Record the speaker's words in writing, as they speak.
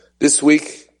This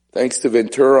week, thanks to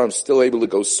Ventura, I'm still able to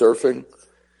go surfing,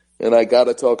 and I got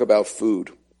to talk about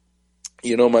food.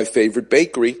 You know my favorite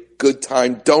bakery, Good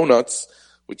Time Donuts,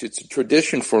 which it's a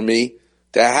tradition for me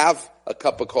to have a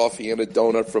cup of coffee and a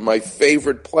donut from my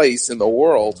favorite place in the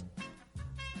world.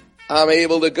 I'm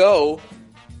able to go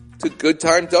to Good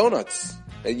Time Donuts,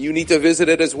 and you need to visit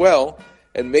it as well,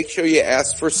 and make sure you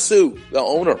ask for Sue, the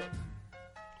owner.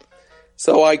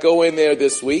 So I go in there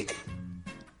this week.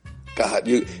 God,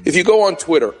 if you go on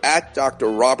Twitter, at Dr.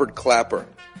 Robert Clapper,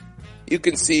 you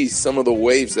can see some of the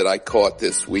waves that I caught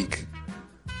this week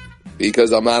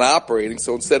because I'm not operating.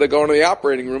 So instead of going to the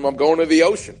operating room, I'm going to the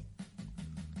ocean.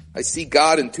 I see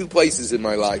God in two places in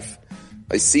my life.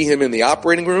 I see him in the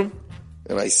operating room,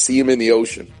 and I see him in the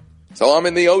ocean. So I'm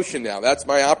in the ocean now. That's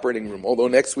my operating room, although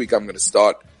next week I'm going to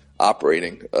start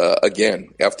operating again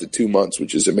after 2 months,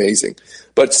 which is amazing.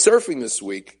 But surfing this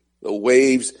week, the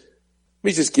waves. Let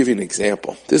me just give you an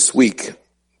example. This week,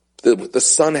 the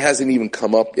sun hasn't even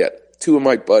come up yet. Two of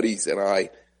my buddies and I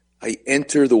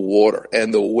enter the water,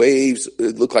 and the waves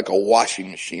look like a washing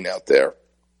machine out there.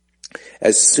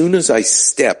 As soon as I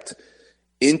stepped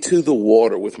into the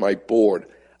water with my board,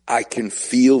 I can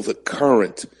feel the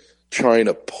current trying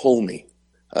to pull me.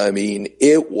 I mean,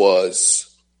 it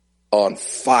was on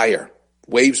fire.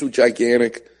 Waves were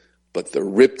gigantic, but the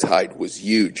riptide was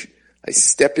huge. I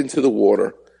step into the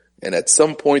water, and at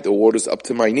some point the water's up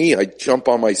to my knee. I jump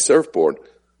on my surfboard.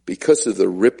 Because of the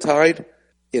riptide,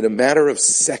 in a matter of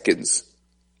seconds,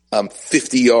 I'm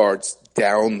 50 yards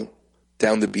down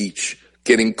the beach,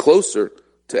 getting closer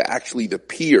to actually the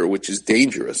pier, which is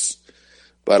dangerous.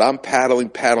 But I'm paddling,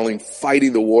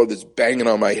 fighting the water that's banging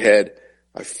on my head.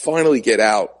 I finally get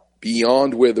out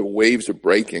beyond where the waves are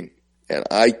breaking, and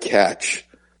I catch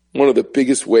one of the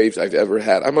biggest waves I've ever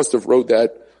had. I must have rode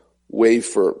that wave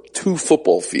for 2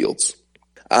 football fields.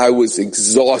 I was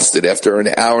exhausted after an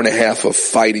hour and a half of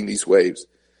fighting these waves.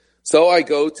 So I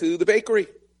go to the bakery.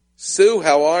 Sue,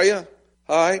 how are you?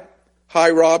 Hi,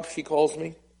 Rob, she calls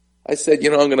me. I said,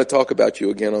 I'm going to talk about you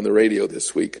again on the radio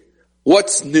this week.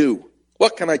 What's new?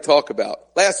 What can I talk about?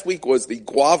 Last week was the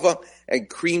guava and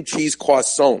cream cheese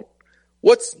croissant.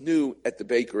 What's new at the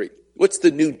bakery? What's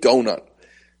the new donut?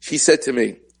 She said to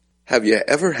me, have you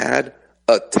ever had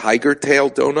a tiger tail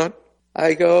donut?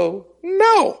 I go,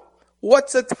 no.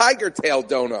 What's a tiger tail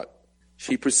donut?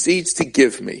 She proceeds to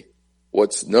give me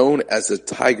what's known as a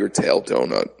tiger tail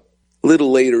donut. A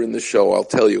little later in the show, I'll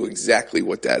tell you exactly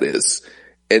what that is.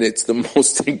 And it's the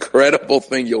most incredible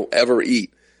thing you'll ever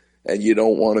eat, and you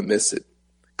don't want to miss it.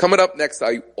 Coming up next,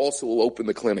 I also will open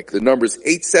the clinic. The number is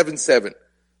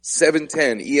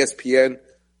 877-710-ESPN.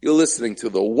 You're listening to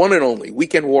the one and only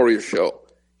Weekend Warrior Show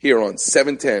here on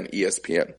 710 ESPN.